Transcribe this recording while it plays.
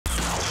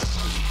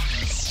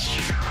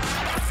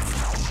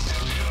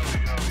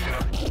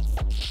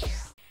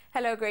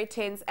Hello grade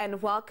 10s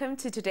and welcome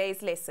to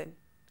today's lesson.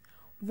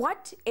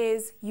 What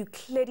is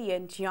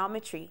Euclidean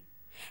geometry?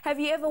 Have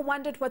you ever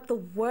wondered what the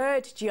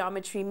word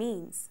geometry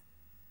means?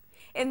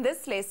 In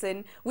this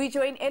lesson, we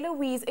join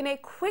Eloise in a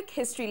quick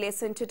history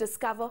lesson to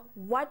discover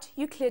what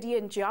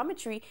Euclidean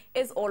geometry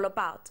is all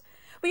about.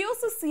 We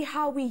also see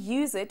how we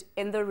use it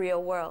in the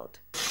real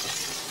world.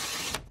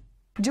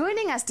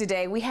 Joining us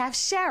today, we have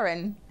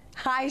Sharon.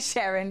 Hi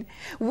Sharon,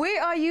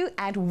 where are you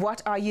and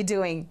what are you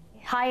doing?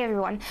 Hi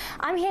everyone,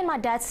 I'm here in my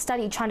dad's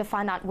study trying to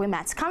find out where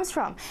maths comes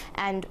from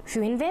and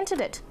who invented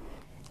it.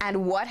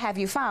 And what have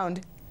you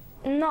found?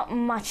 Not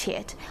much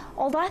yet,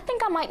 although I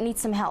think I might need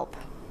some help.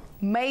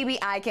 Maybe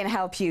I can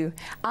help you.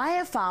 I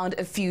have found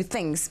a few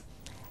things.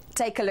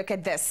 Take a look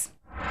at this.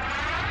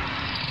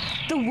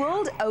 The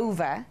world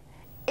over,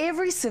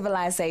 every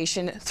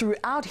civilization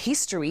throughout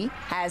history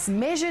has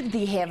measured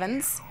the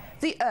heavens,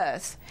 the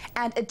earth,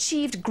 and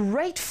achieved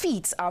great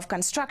feats of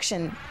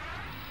construction.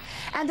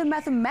 And the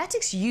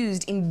mathematics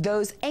used in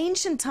those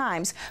ancient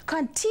times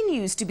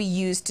continues to be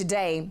used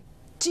today.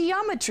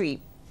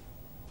 Geometry.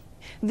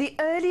 The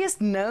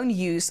earliest known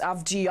use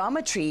of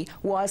geometry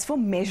was for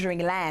measuring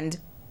land.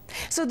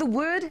 So the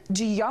word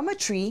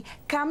geometry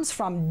comes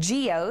from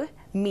geo,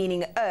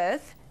 meaning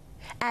earth,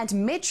 and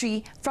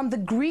metry from the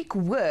Greek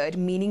word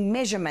meaning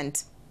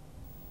measurement.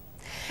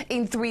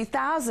 In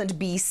 3000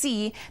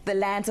 BC, the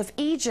lands of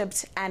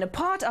Egypt and a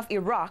part of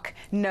Iraq,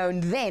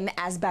 known then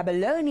as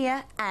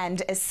Babylonia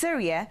and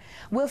Assyria,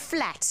 were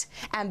flat,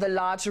 and the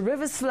large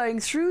rivers flowing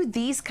through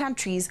these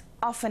countries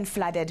often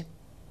flooded.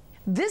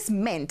 This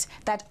meant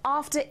that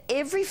after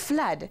every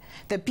flood,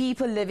 the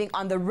people living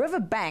on the river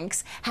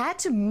banks had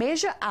to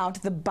measure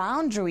out the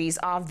boundaries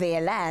of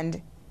their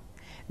land.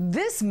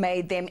 This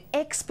made them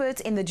experts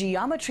in the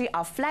geometry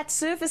of flat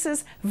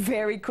surfaces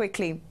very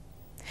quickly.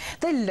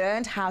 They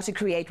learned how to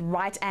create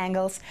right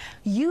angles,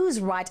 use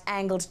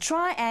right-angled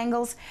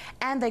triangles,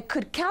 and they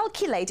could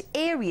calculate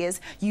areas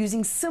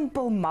using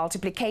simple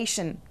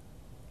multiplication.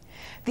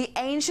 The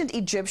ancient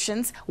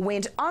Egyptians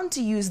went on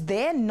to use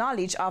their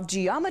knowledge of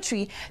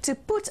geometry to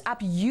put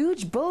up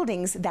huge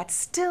buildings that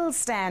still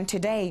stand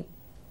today.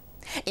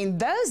 In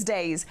those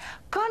days,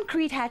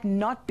 concrete had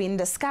not been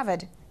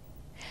discovered.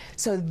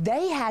 So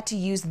they had to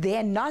use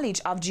their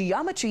knowledge of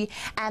geometry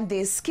and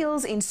their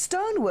skills in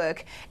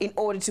stonework in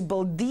order to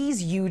build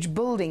these huge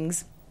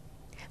buildings.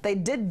 They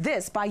did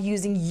this by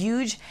using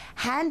huge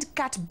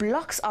hand-cut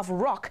blocks of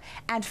rock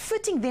and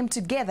fitting them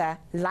together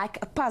like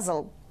a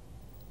puzzle.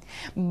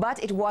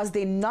 But it was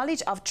their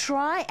knowledge of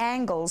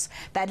triangles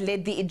that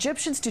led the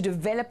Egyptians to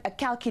develop a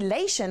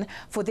calculation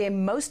for their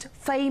most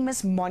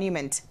famous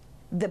monument,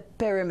 the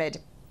pyramid.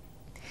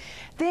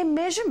 Their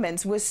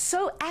measurements were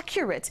so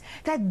accurate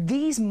that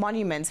these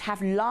monuments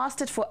have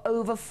lasted for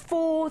over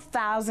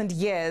 4,000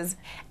 years.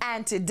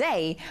 And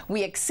today,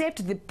 we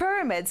accept the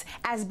pyramids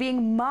as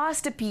being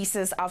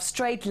masterpieces of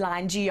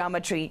straight-line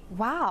geometry.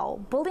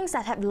 Wow, buildings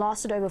that have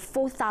lasted over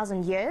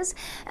 4,000 years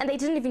and they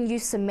didn't even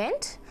use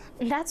cement?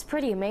 That's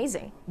pretty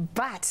amazing.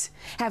 But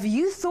have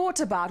you thought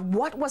about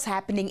what was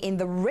happening in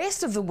the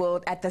rest of the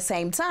world at the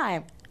same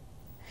time?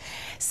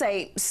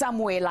 Say,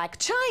 somewhere like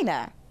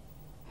China.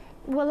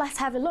 Well, let's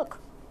have a look.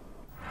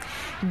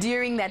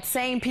 During that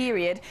same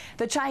period,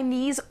 the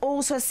Chinese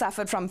also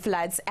suffered from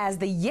floods as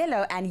the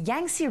Yellow and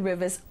Yangtze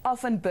rivers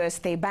often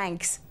burst their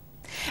banks.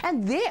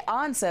 And their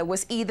answer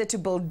was either to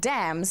build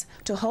dams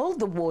to hold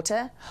the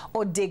water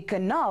or dig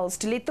canals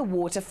to let the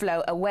water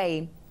flow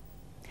away.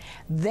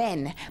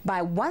 Then,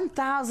 by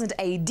 1000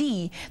 AD,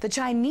 the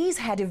Chinese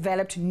had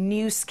developed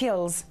new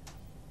skills.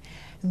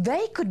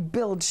 They could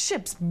build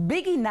ships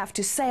big enough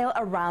to sail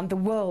around the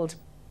world,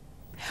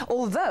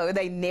 although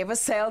they never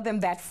sailed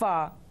them that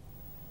far.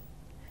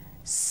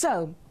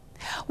 So,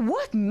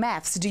 what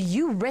maths do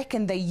you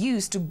reckon they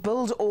used to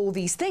build all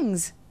these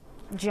things?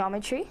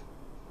 Geometry?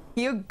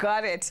 You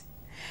got it.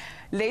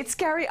 Let's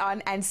carry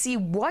on and see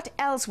what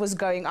else was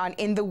going on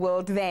in the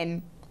world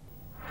then.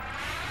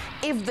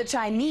 If the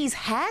Chinese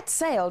had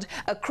sailed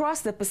across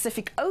the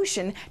Pacific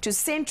Ocean to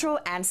Central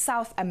and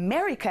South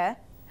America,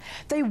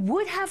 they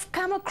would have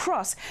come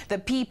across the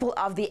people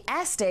of the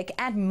Aztec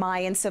and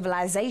Mayan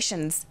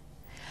civilizations.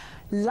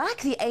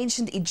 Like the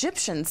ancient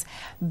Egyptians,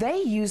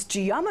 they used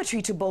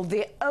geometry to build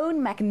their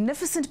own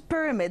magnificent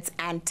pyramids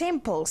and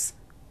temples.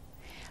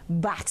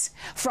 But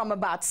from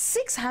about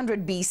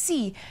 600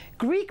 BC,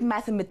 Greek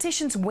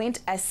mathematicians went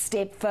a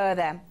step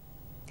further.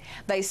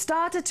 They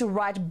started to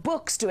write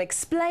books to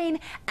explain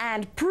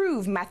and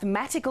prove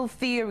mathematical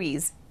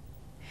theories.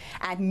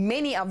 And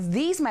many of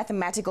these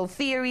mathematical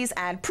theories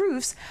and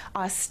proofs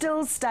are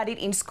still studied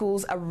in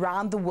schools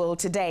around the world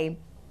today.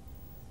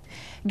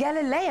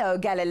 Galileo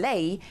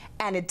Galilei,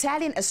 an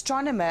Italian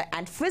astronomer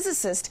and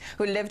physicist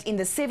who lived in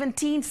the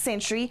 17th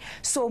century,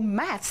 saw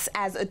maths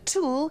as a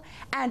tool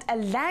and a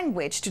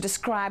language to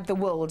describe the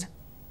world.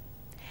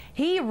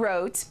 He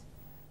wrote,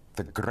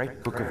 "The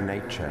great book of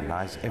nature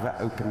lies ever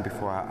open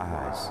before our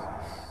eyes,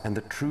 and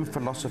the true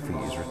philosophy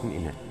is written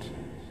in it.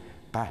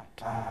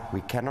 But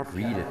we cannot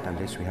read it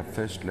unless we have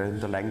first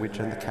learned the language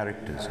and the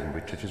characters in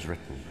which it is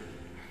written.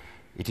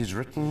 It is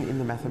written in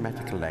the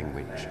mathematical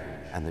language,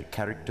 and the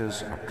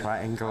characters are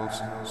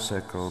triangles,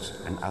 circles,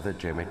 and other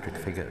geometric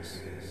figures.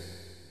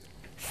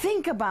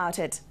 Think about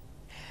it.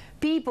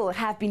 People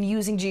have been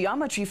using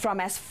geometry from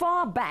as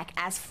far back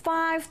as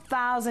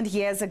 5,000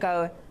 years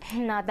ago.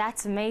 Now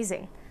that's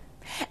amazing.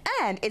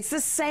 And it's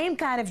the same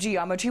kind of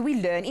geometry we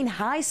learn in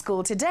high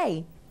school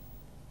today.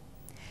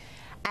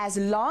 As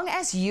long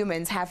as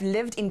humans have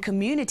lived in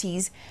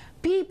communities,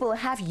 people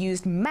have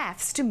used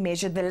maths to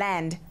measure the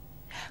land,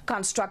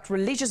 construct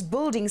religious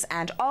buildings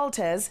and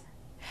altars,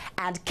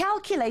 and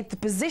calculate the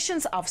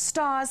positions of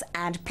stars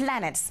and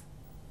planets.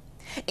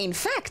 In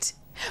fact,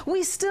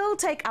 we still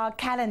take our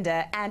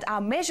calendar and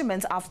our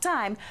measurements of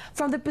time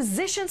from the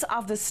positions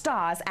of the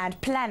stars and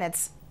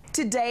planets.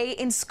 Today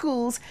in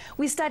schools,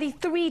 we study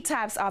 3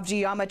 types of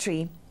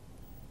geometry: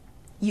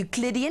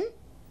 Euclidean,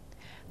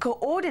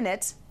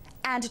 coordinate,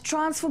 and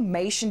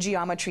transformation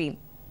geometry.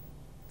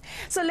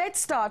 So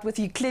let's start with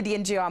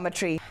Euclidean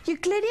geometry.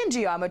 Euclidean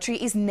geometry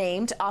is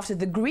named after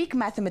the Greek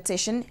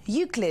mathematician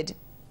Euclid.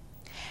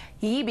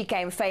 He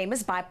became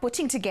famous by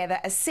putting together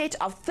a set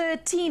of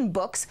 13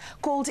 books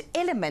called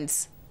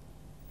Elements.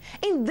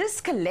 In this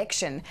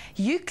collection,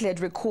 Euclid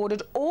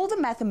recorded all the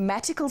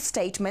mathematical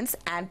statements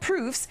and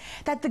proofs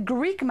that the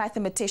Greek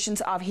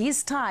mathematicians of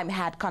his time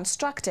had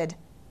constructed.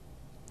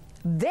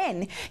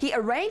 Then he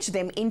arranged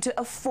them into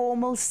a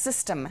formal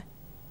system.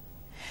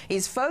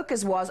 His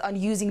focus was on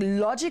using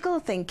logical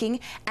thinking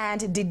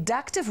and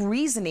deductive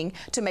reasoning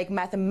to make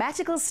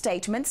mathematical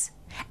statements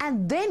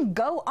and then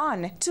go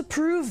on to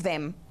prove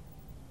them.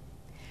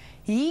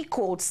 He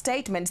called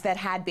statements that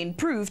had been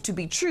proved to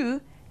be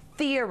true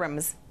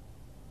theorems.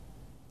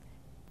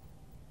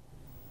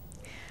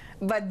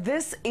 But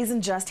this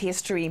isn't just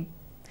history.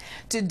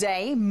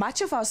 Today,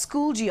 much of our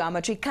school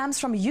geometry comes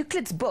from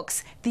Euclid's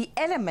books, the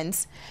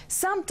Elements,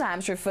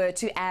 sometimes referred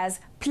to as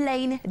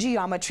plane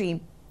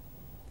geometry.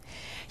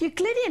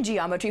 Euclidean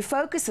geometry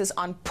focuses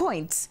on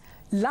points,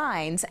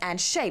 lines, and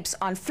shapes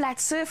on flat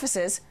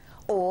surfaces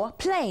or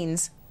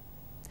planes.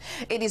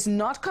 It is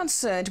not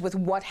concerned with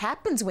what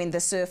happens when the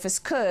surface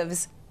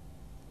curves.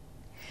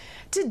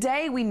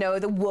 Today we know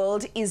the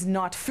world is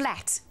not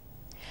flat,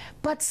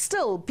 but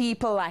still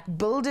people like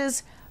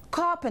builders,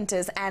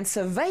 carpenters and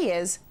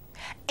surveyors,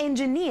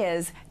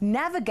 engineers,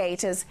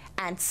 navigators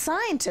and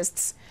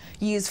scientists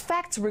use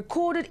facts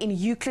recorded in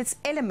Euclid's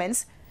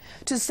Elements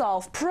to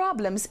solve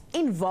problems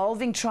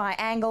involving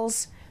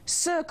triangles,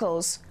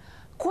 circles,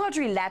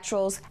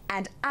 quadrilaterals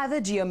and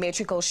other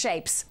geometrical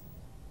shapes.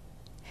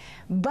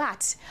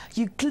 But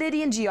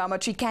Euclidean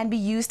geometry can be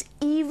used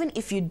even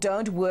if you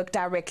don't work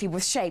directly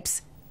with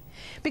shapes,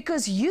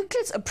 because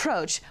Euclid's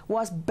approach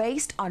was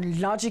based on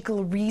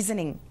logical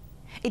reasoning.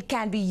 It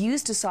can be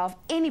used to solve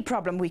any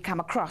problem we come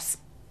across.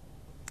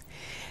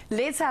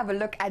 Let's have a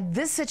look at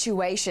this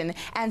situation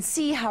and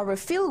see how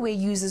Rafilwe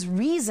uses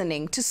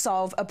reasoning to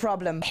solve a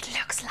problem. It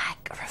looks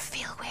like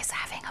Rafilwe is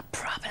having a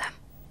problem.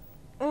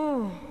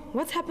 Oh,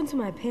 what's happened to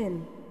my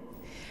pen?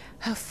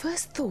 Her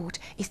first thought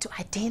is to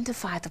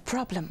identify the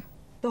problem.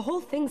 The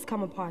whole thing's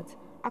come apart.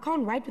 I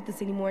can't write with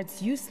this anymore,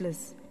 it's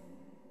useless.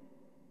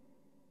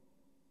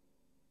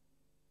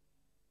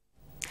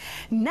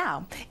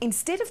 Now,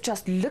 instead of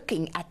just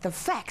looking at the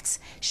facts,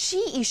 she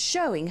is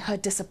showing her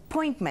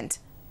disappointment.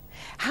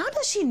 How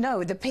does she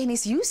know the pen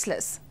is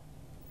useless?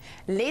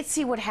 Let's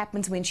see what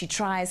happens when she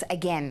tries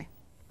again.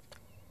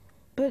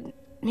 But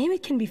maybe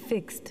it can be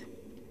fixed.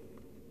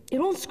 It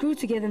won't screw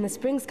together and the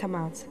springs come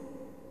out.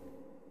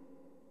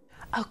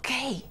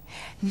 Okay,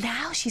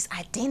 now she's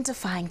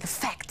identifying the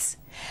facts.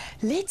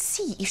 Let's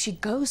see if she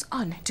goes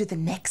on to the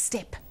next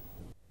step.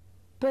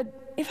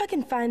 But if I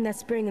can find that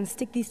spring and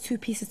stick these 2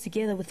 pieces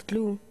together with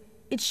glue,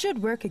 it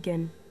should work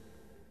again.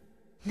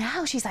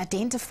 Now she's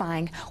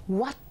identifying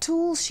what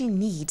tools she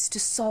needs to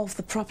solve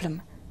the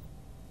problem.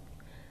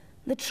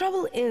 The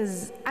trouble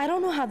is, I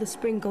don't know how the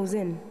spring goes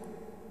in.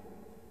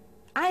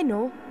 I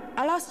know,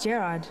 I'll ask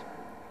Gerard.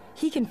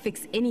 He can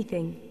fix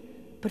anything.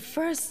 But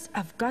first,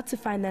 I've got to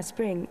find that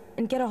spring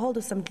and get a hold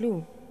of some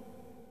glue.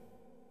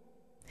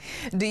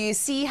 Do you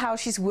see how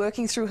she's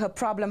working through her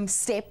problem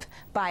step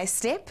by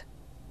step?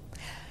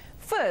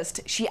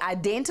 First, she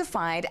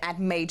identified and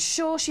made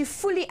sure she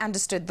fully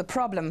understood the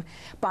problem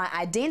by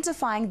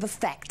identifying the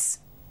facts.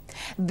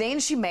 Then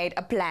she made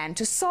a plan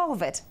to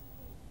solve it.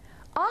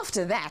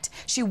 After that,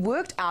 she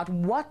worked out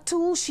what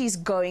tools she's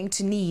going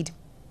to need.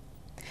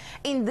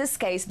 In this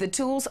case, the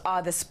tools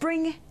are the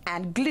spring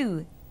and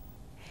glue.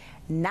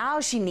 Now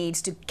she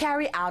needs to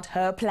carry out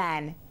her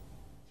plan.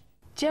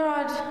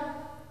 Gerard,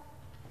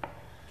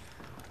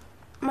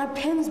 my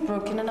pen's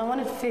broken and I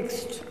want it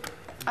fixed.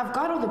 I've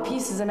got all the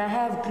pieces and I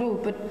have glue,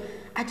 but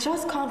I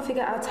just can't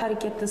figure out how to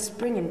get the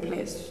spring in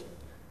place.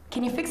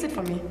 Can you fix it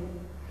for me?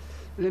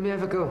 Let me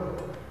have a go.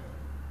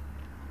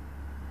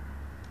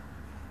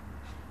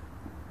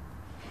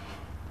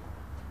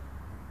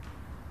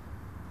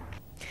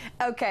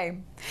 Okay,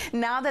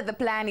 now that the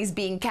plan is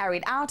being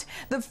carried out,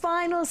 the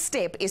final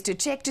step is to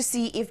check to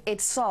see if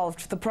it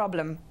solved the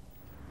problem.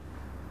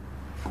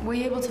 Were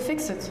you able to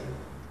fix it?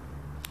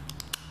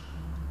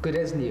 Good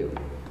as new.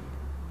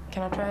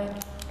 Can I try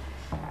it?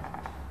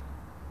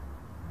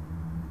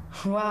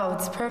 Wow,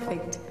 it's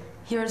perfect.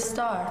 You're a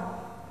star.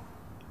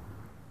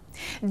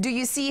 Do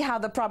you see how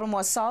the problem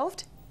was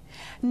solved?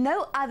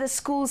 No other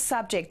school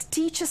subject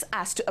teaches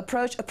us to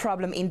approach a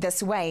problem in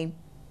this way.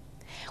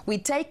 We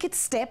take it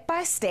step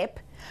by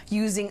step,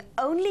 using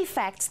only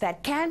facts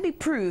that can be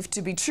proved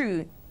to be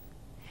true.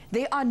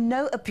 There are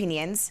no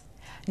opinions,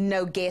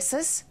 no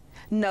guesses,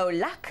 no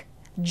luck,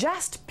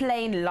 just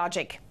plain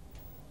logic.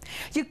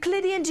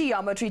 Euclidean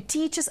geometry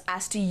teaches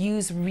us to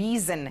use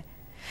reason,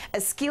 a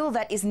skill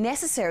that is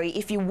necessary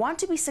if you want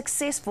to be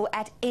successful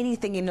at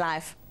anything in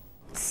life.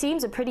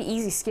 Seems a pretty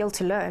easy skill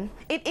to learn.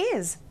 It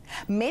is.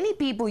 Many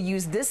people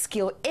use this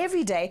skill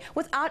every day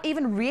without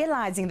even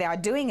realizing they are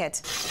doing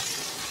it.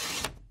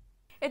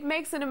 It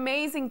makes an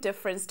amazing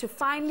difference to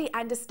finally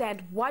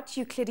understand what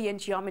Euclidean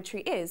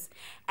geometry is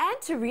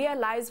and to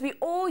realize we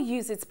all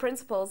use its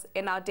principles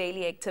in our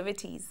daily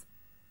activities.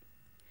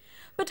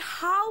 But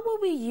how will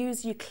we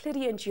use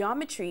Euclidean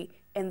geometry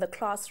in the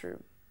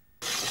classroom?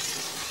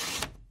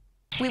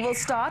 We will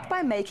start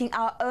by making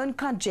our own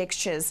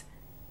conjectures.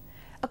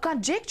 A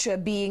conjecture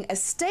being a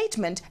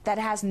statement that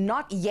has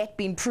not yet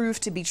been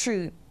proved to be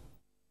true.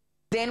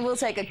 Then we'll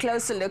take a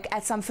closer look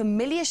at some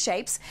familiar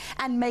shapes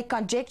and make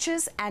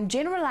conjectures and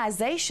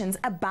generalizations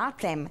about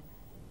them.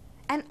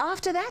 And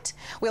after that,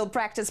 we'll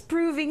practice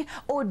proving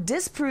or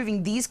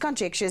disproving these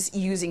conjectures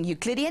using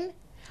Euclidean,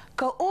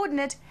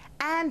 coordinate,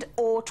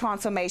 and/or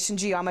transformation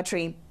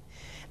geometry.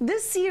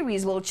 This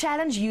series will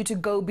challenge you to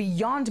go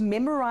beyond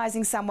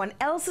memorizing someone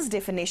else's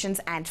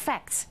definitions and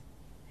facts.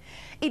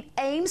 It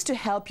aims to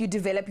help you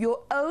develop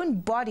your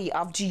own body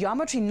of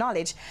geometry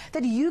knowledge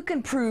that you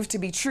can prove to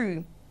be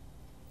true.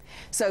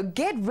 So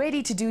get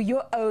ready to do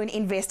your own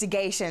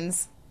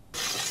investigations.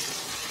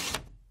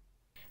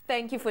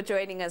 Thank you for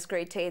joining us,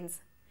 grade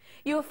 10s.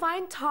 You'll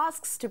find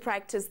tasks to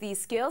practice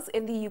these skills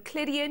in the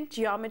Euclidean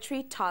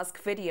Geometry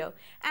Task video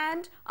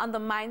and on the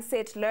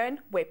Mindset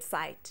Learn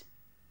website.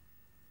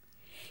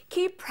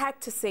 Keep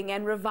practicing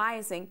and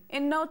revising.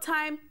 In no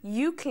time,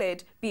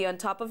 Euclid be on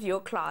top of your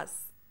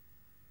class.